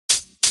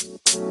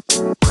So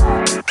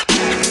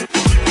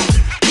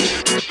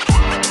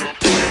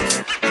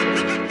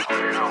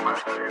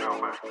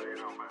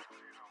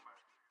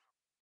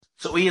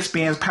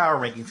ESPN's power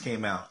rankings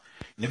came out.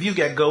 And if you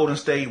got Golden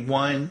State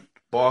 1,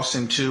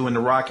 Boston 2, and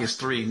the Rockets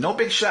 3, no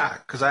big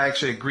shock, because I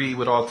actually agree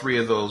with all three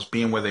of those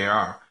being where they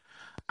are.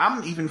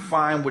 I'm even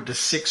fine with the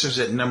Sixers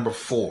at number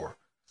 4.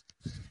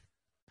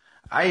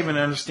 I even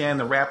understand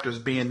the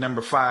Raptors being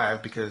number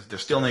 5 because they're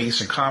still in the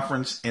Eastern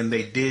Conference, and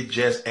they did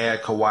just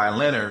add Kawhi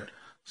Leonard.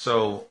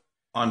 So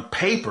on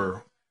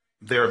paper,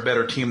 they're a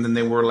better team than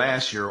they were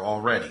last year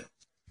already.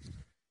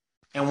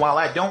 And while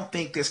I don't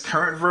think this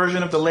current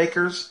version of the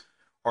Lakers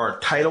are a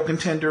title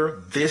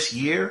contender this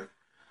year,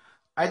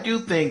 I do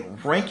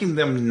think ranking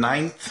them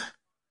 9th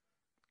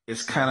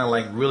is kind of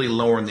like really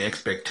lowering the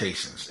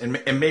expectations.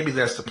 And maybe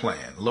that's the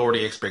plan, lower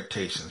the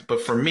expectations.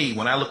 But for me,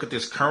 when I look at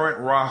this current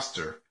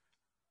roster,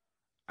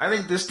 I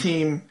think this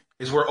team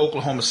is where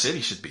Oklahoma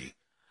City should be.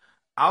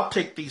 I'll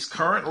take these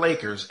current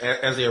Lakers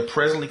as they are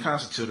presently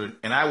constituted,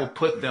 and I will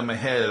put them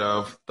ahead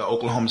of the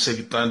Oklahoma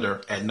City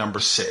Thunder at number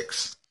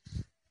 6.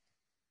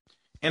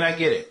 And I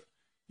get it.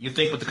 You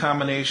think with the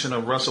combination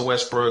of Russell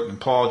Westbrook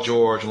and Paul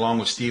George, along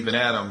with Steven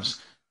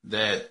Adams,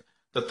 that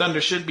the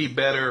Thunder should be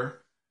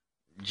better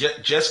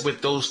just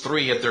with those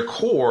three at their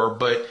core.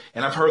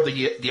 And I've heard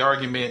the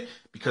argument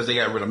because they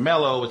got rid of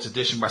Melo, it's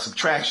addition by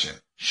subtraction.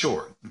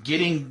 Sure,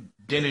 getting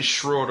Dennis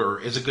Schroeder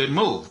is a good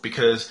move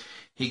because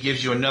he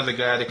gives you another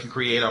guy that can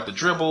create off the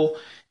dribble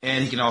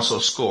and he can also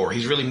score.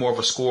 He's really more of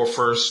a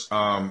score-first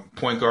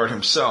point guard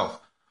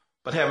himself.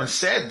 But having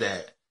said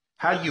that,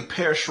 how do you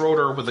pair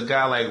Schroeder with a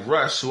guy like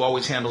Russ who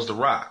always handles the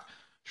rock?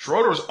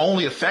 Schroeder is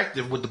only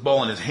effective with the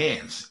ball in his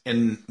hands.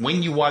 And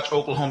when you watch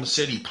Oklahoma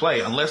City play,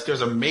 unless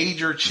there's a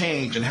major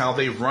change in how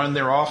they run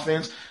their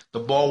offense, the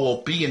ball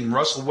will be in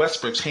Russell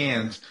Westbrook's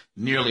hands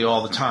nearly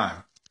all the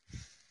time.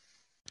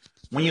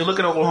 When you look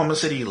at Oklahoma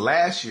City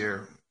last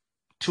year,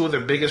 two of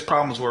their biggest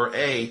problems were,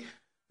 A,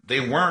 they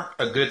weren't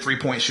a good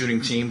three-point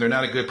shooting team. They're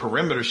not a good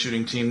perimeter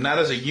shooting team, not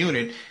as a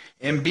unit.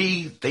 And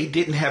B, they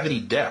didn't have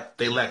any depth.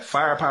 They lacked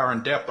firepower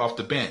and depth off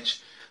the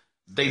bench.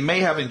 They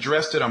may have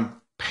addressed it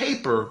on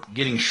paper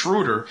getting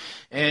Schroeder,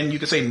 and you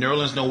could say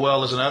Nerlens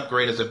Noel is an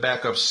upgrade as a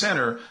backup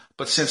center,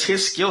 but since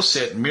his skill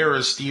set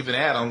mirrors Steven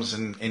Adams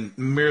and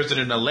mirrors it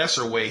in a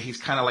lesser way, he's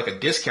kind of like a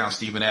discount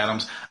Steven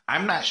Adams,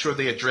 I'm not sure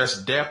they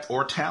address depth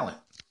or talent.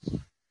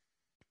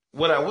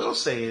 What I will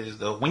say is,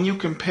 though, when you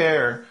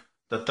compare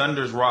the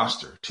Thunder's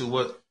roster to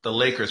what the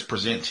Lakers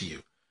present to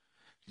you,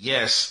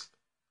 yes,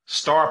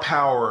 star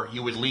power,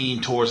 you would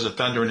lean towards the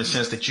Thunder in the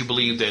sense that you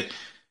believe that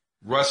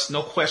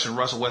no question,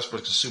 Russell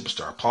Westbrook is a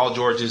superstar. Paul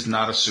George is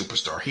not a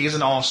superstar. He is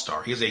an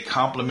all-star. He is a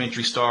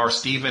complimentary star.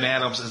 Steven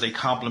Adams is a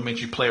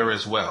complimentary player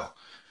as well.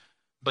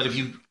 But if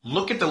you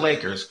look at the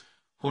Lakers,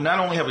 who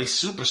not only have a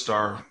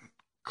superstar,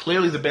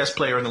 clearly the best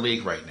player in the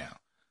league right now.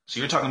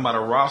 So you're talking about a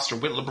roster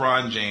with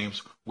LeBron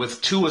James,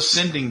 with two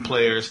ascending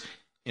players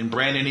in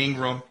Brandon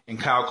Ingram and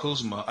Kyle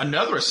Kuzma,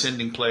 another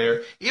ascending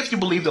player, if you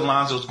believe that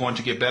Lonzo is going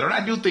to get better. And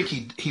I do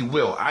think he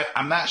will.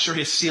 I'm not sure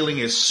his ceiling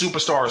is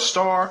superstar or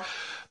star,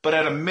 but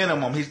at a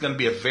minimum, he's going to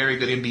be a very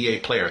good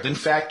NBA player. Then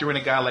factor in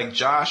a guy like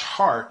Josh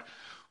Hart,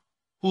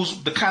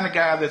 who's the kind of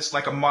guy that's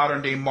like a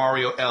modern-day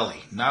Mario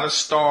Ellie. Not a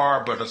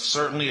star, but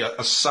certainly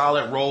a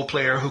solid role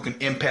player who can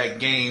impact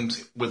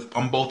games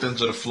on both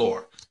ends of the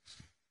floor.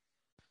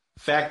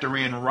 Factor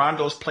in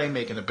Rondo's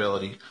playmaking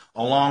ability,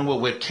 along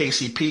with what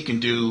KCP can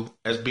do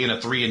as being a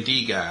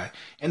 3-and-D guy.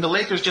 And the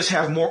Lakers just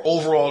have more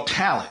overall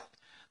talent.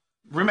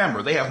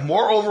 Remember, they have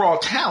more overall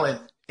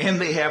talent,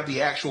 and they have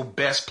the actual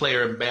best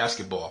player in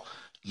basketball.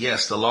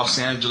 Yes, the Los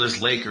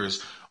Angeles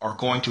Lakers are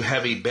going to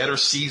have a better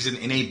season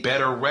and a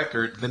better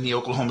record than the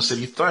Oklahoma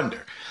City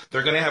Thunder.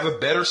 They're going to have a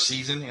better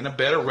season and a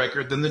better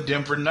record than the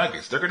Denver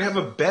Nuggets. They're going to have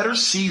a better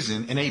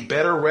season and a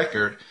better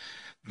record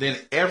than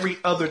every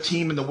other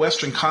team in the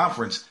Western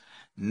Conference,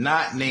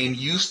 not named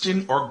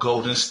Houston or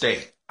Golden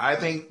State. I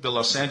think the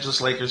Los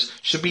Angeles Lakers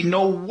should be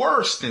no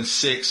worse than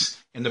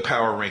 6 in the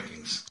power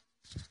rankings.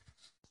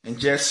 And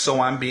just so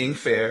I'm being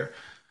fair,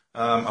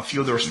 a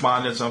few of the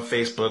respondents on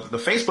Facebook, the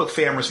Facebook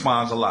fan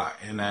responds a lot.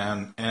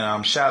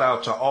 And shout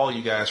out to all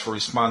you guys for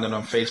responding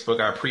on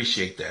Facebook. I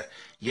appreciate that.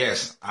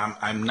 Yes,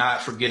 I'm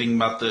not forgetting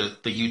about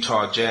the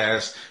Utah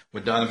Jazz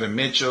with Donovan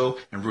Mitchell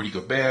and Rudy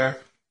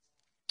Gobert.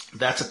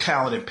 That's a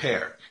talented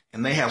pair.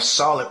 And they have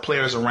solid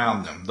players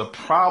around them. The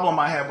problem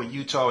I have with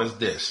Utah is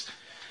this.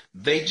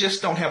 They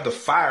just don't have the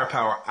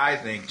firepower, I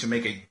think, to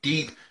make a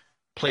deep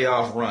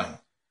playoff run.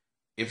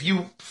 If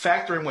you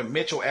factor in what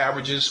Mitchell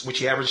averages, which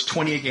he averaged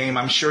 20 a game,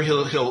 I'm sure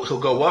he'll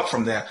go up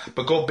from that.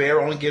 But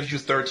Gobert only gives you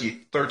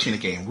 13 a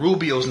game.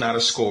 Rubio's not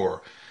a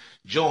scorer.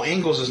 Joe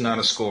Ingles is not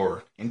a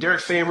scorer. And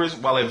Derek Favors,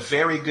 while a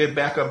very good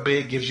backup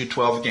big, gives you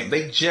 12 a game.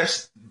 They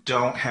just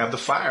don't have the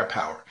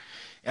firepower.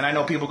 And I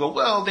know people go,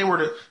 well, they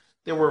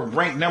were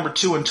ranked number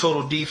 2 in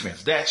total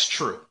defense. That's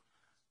true.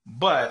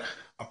 But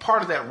a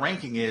part of that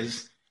ranking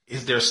is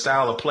their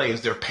style of play,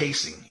 is their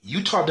pacing.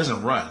 Utah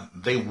doesn't run.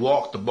 They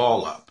walk the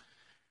ball up.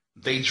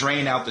 They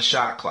drain out the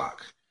shot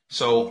clock.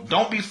 So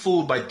don't be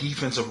fooled by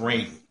defensive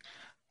rating.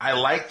 I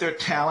like their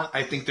talent.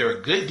 I think they're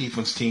a good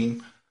defense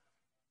team,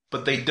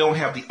 but they don't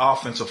have the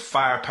offensive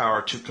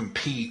firepower to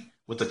compete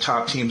with the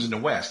top teams in the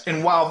West.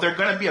 And while they're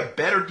going to be a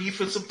better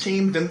defensive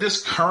team than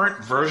this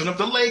current version of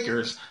the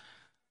Lakers,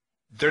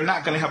 they're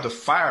not going to have the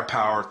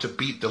firepower to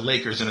beat the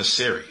Lakers in a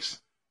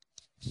series.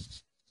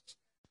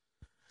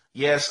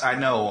 Yes, I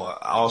know.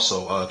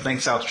 Also,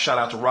 shout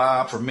out to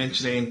Rob for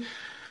mentioning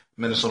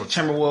Minnesota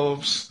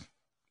Timberwolves.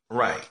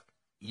 Right.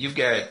 You've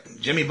got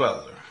Jimmy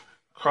Butler,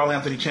 Karl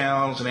Anthony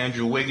Towns, and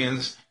Andrew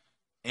Wiggins,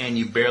 and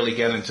you barely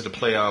got into the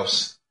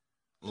playoffs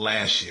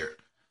last year.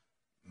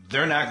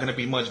 They're not going to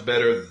be much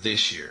better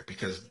this year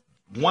because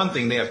one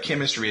thing, they have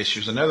chemistry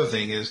issues. Another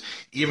thing is,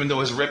 even though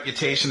his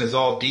reputation is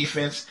all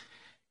defense,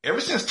 ever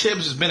since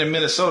Tibbs has been in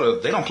Minnesota,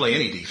 they don't play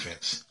any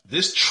defense.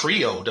 This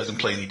trio doesn't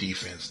play any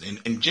defense.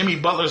 And Jimmy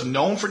Butler's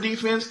known for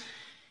defense.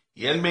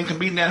 He hasn't been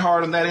competing that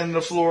hard on that end of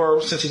the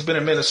floor since he's been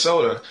in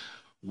Minnesota.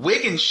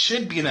 Wiggins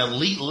should be an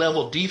elite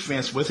level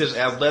defense with his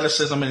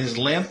athleticism and his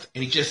length,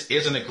 and he just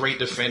isn't a great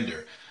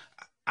defender.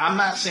 I'm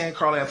not saying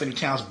Karl Anthony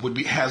Towns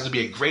has to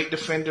be a great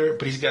defender,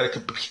 but he's got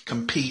to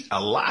compete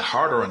a lot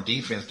harder on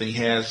defense than he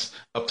has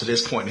up to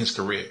this point in his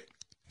career.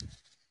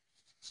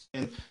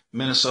 And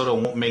Minnesota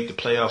won't make the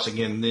playoffs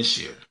again this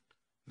year.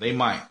 They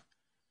might.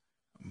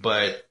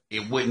 But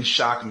it wouldn't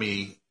shock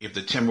me if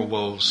the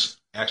Timberwolves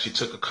actually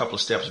took a couple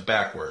of steps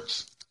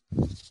backwards.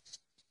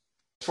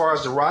 As far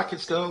as the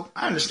Rockets go,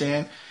 I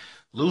understand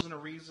losing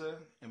Ariza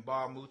and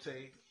Bob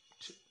Mute.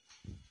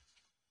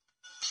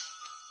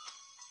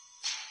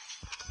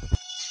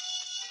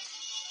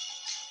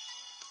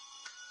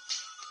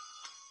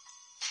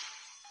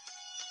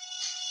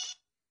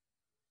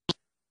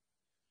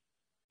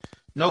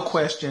 No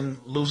question,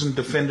 losing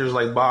defenders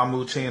like Bob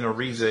Mute and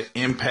Ariza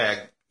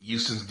impact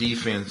Houston's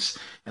defense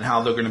and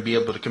how they're going to be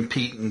able to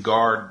compete and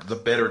guard the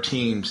better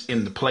teams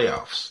in the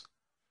playoffs.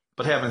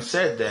 But having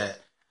said that,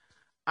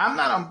 I'm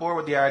not on board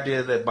with the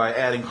idea that by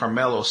adding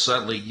Carmelo,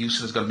 suddenly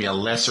Houston is going to be a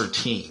lesser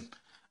team.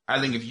 I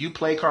think if you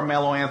play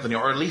Carmelo Anthony,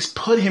 or at least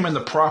put him in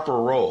the proper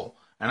role,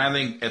 and I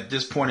think at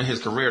this point in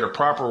his career, the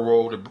proper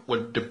role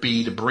would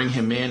be to bring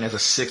him in as a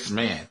sixth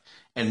man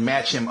and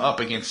match him up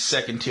against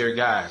second-tier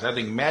guys. I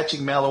think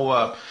matching Melo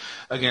up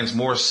against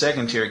more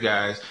second-tier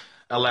guys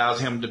allows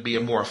him to be a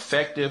more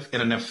effective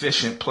and an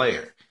efficient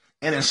player.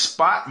 And in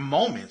spot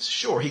moments,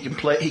 sure, he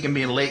can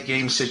be in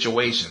late-game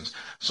situations.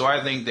 So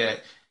I think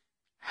that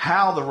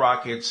how the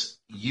Rockets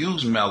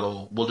use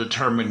Melo will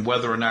determine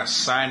whether or not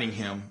signing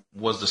him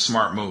was the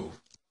smart move.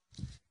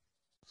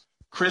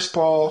 Chris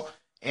Paul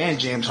and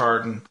James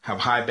Harden have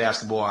high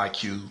basketball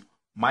IQ.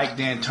 Mike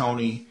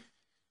D'Antoni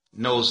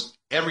knows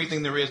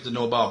everything there is to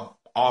know about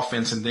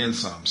offense and then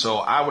some. So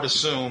I would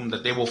assume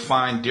that they will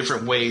find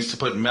different ways to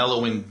put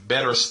Melo in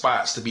better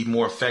spots to be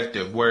more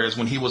effective. Whereas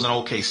when he was in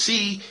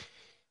OKC,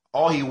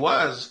 all he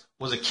was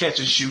a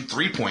catch-and-shoot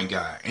three-point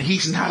guy. And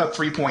he's not a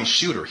three-point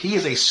shooter. He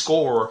is a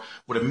scorer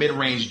with a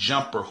mid-range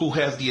jumper who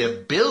has the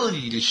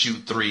ability to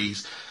shoot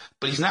threes,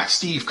 but he's not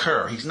Steve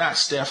Kerr. He's not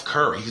Steph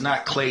Curry. He's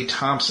not Klay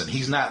Thompson.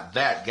 He's not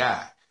that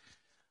guy.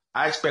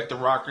 I expect the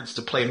Rockets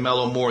to play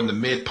Melo more in the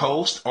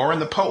mid-post or in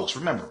the post.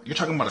 Remember, you're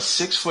talking about a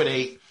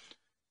 6'8",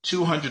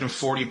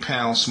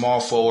 240-pound small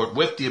forward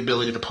with the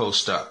ability to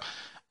post up.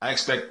 I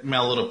expect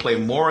Melo to play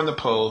more in the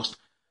post.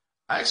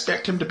 I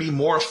expect him to be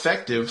more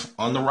effective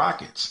on the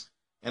Rockets.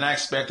 And I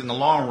expect in the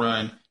long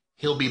run,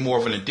 he'll be more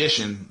of an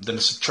addition than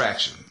a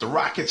subtraction. The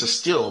Rockets are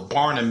still,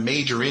 barring a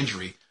major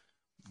injury,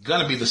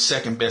 going to be the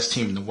second best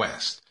team in the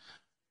West.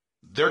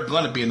 They're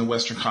going to be in the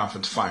Western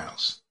Conference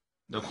Finals.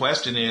 The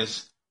question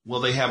is, will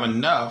they have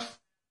enough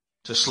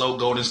to slow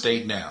Golden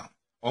State down?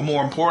 Or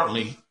more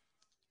importantly,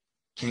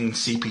 can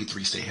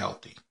CP3 stay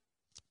healthy?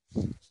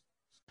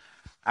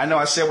 I know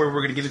I said we were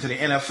going to get into the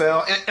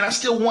NFL, and I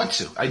still want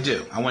to. I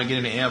do. I want to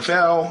get into the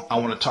NFL. I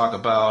want to talk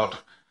about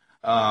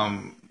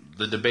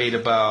the debate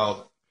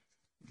about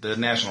the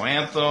national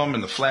anthem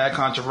and the flag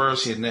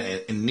controversy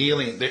and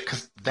kneeling,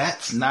 because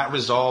that's not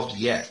resolved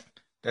yet.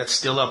 That's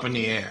still up in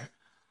the air.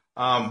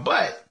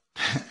 But,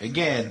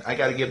 again, I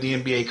got to give the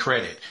NBA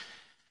credit.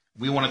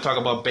 We want to talk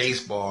about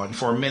baseball, and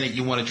for a minute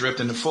you want to drift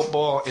into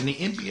football, and the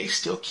NBA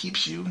still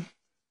keeps you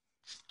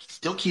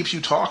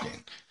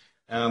talking.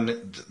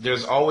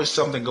 There's always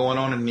something going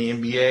on in the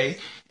NBA,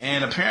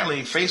 and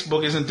apparently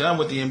Facebook isn't done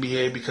with the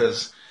NBA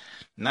because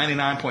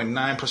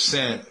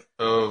 99.9%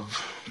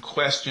 of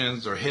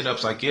questions or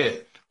hit-ups I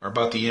get are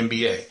about the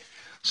NBA.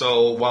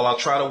 So while I'll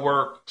try to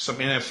work some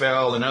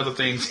NFL and other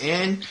things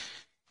in,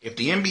 if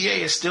the NBA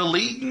is still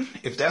leading,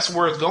 if that's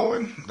where it's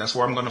going, that's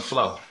where I'm going to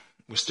flow.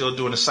 We're still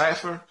doing a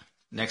cipher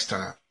next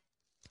time.